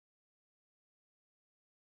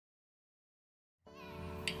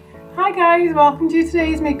Hi guys, welcome to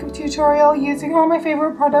today's makeup tutorial using all my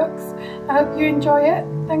favourite products. I hope you enjoy it.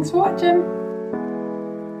 Thanks for watching.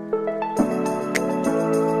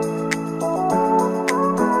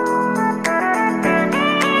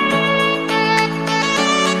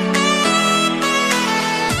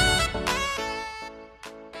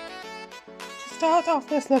 To start off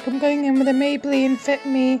this look, I'm going in with a Maybelline Fit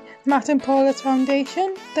Me Matte and Poreless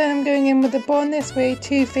Foundation. Then I'm going in with the Born This Way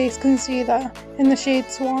Too Faced Concealer in the shade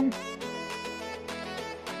Swan.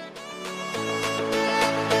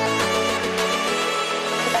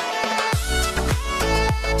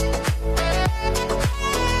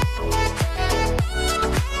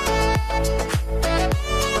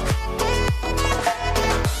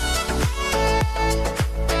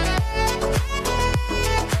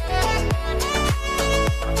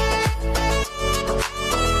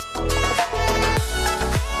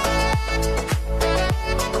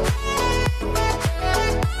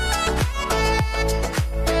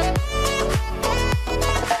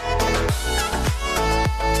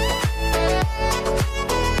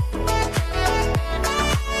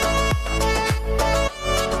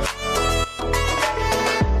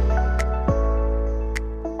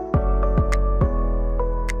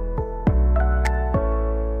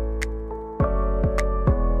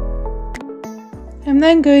 I'm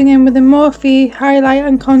then going in with the Morphe highlight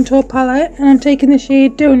and contour palette, and I'm taking the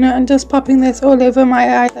shade Donut and just popping this all over my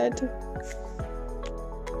eyelid.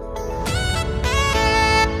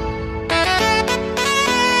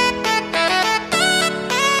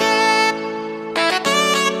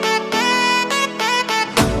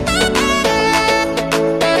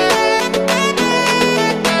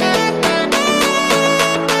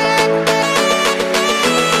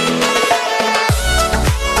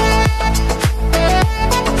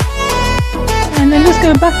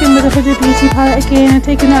 Going back in with the Huda Beauty palette again and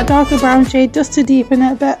taking that darker brown shade just to deepen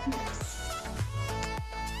it a bit.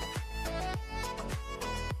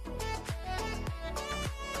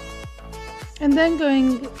 And then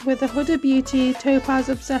going with the Huda Beauty Topaz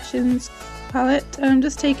Obsessions palette, I'm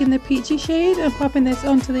just taking the peachy shade and popping this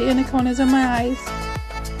onto the inner corners of my eyes.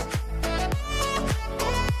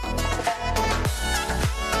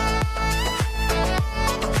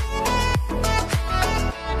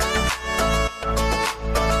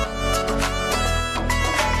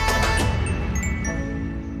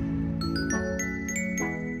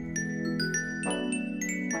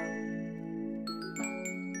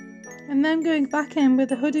 And then going back in with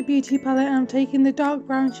the Huda Beauty palette, and I'm taking the dark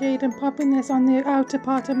brown shade and popping this on the outer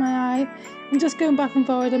part of my eye and just going back and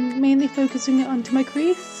forward and mainly focusing it onto my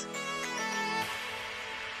crease.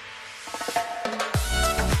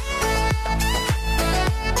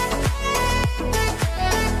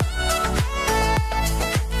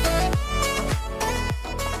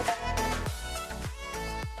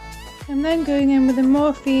 I'm then going in with the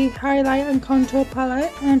Morphe highlight and contour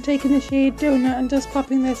palette, and I'm taking the shade Donut and just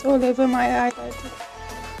popping this all over my eyelid.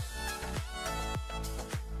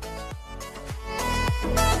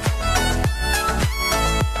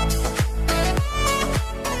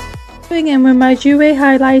 Going in with my Jefree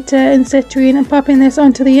highlighter in Citrine and popping this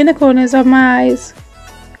onto the inner corners of my eyes.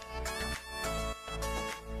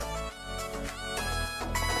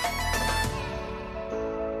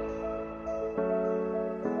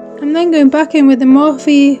 I'm then going back in with the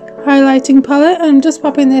Morphe highlighting palette and I'm just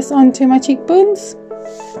popping this onto my cheekbones.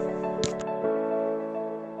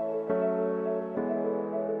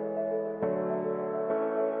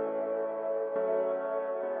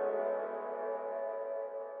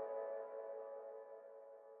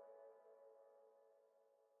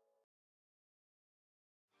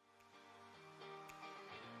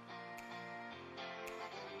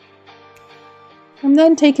 I'm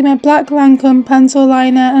then taking my black Lancôme pencil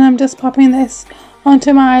liner and I'm just popping this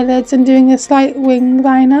onto my eyelids and doing a slight wing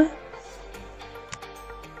liner.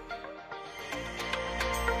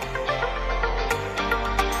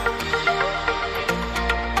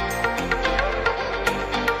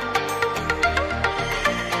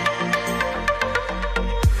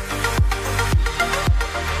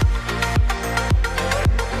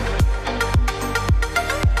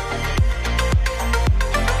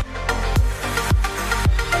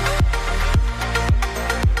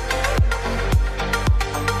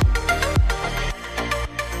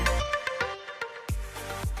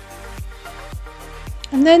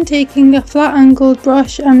 I'm then taking a flat angled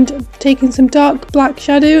brush and taking some dark black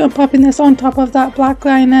shadow and popping this on top of that black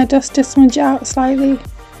liner just to smudge it out slightly.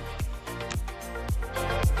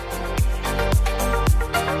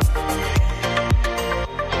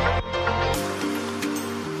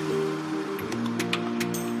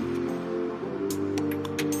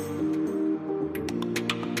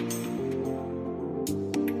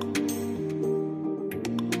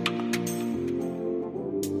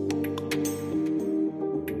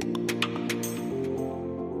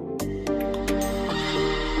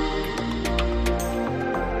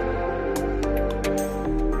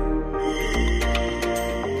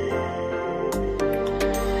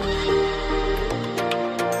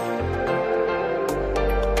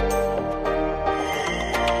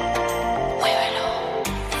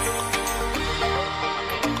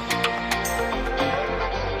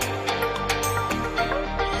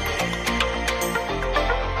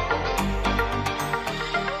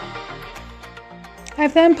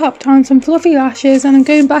 I've then popped on some fluffy lashes, and I'm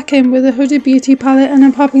going back in with the Huda Beauty palette, and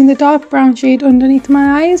I'm popping the dark brown shade underneath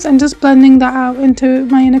my eyes and just blending that out into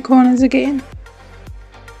my inner corners again.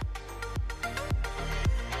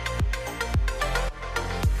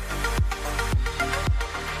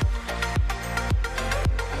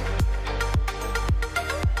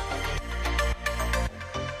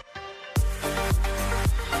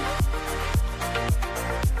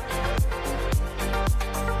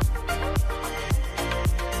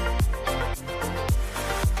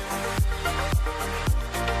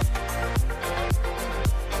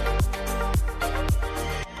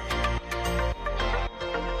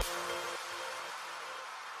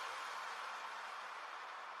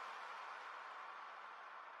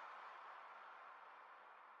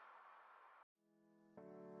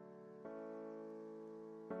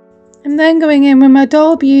 I'm then going in with my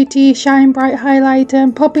Doll Beauty Shine Bright highlighter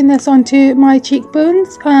and popping this onto my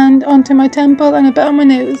cheekbones and onto my temple and a bit on my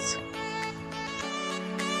nose.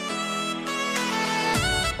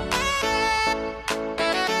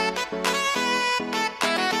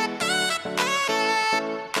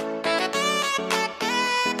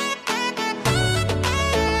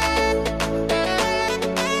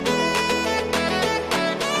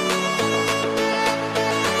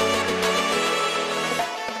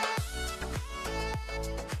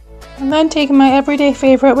 I'm then taking my everyday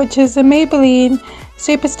favourite, which is the Maybelline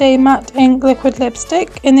Superstay Matte Ink Liquid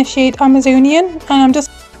Lipstick in the shade Amazonian, and I'm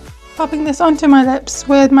just popping this onto my lips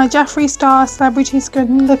with my Jefree Star Celebrity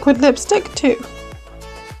Skin Liquid Lipstick too.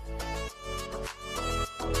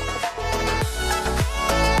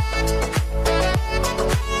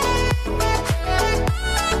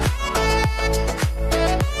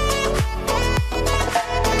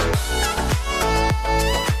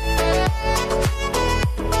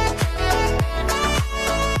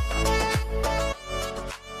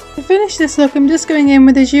 To finish this look, I'm just going in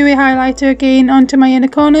with a Jefree highlighter again onto my inner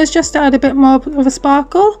corners just to add a bit more of a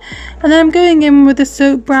sparkle, and then I'm going in with the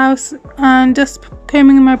soap brows and just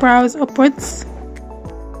combing my brows upwards.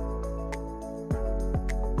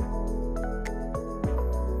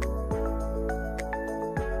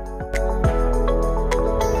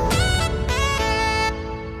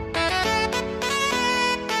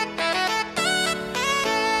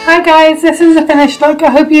 Hi guys, this is the finished look.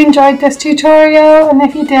 I hope you enjoyed this tutorial, and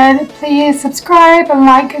if you did, please subscribe and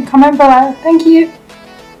like and comment below. Thank you.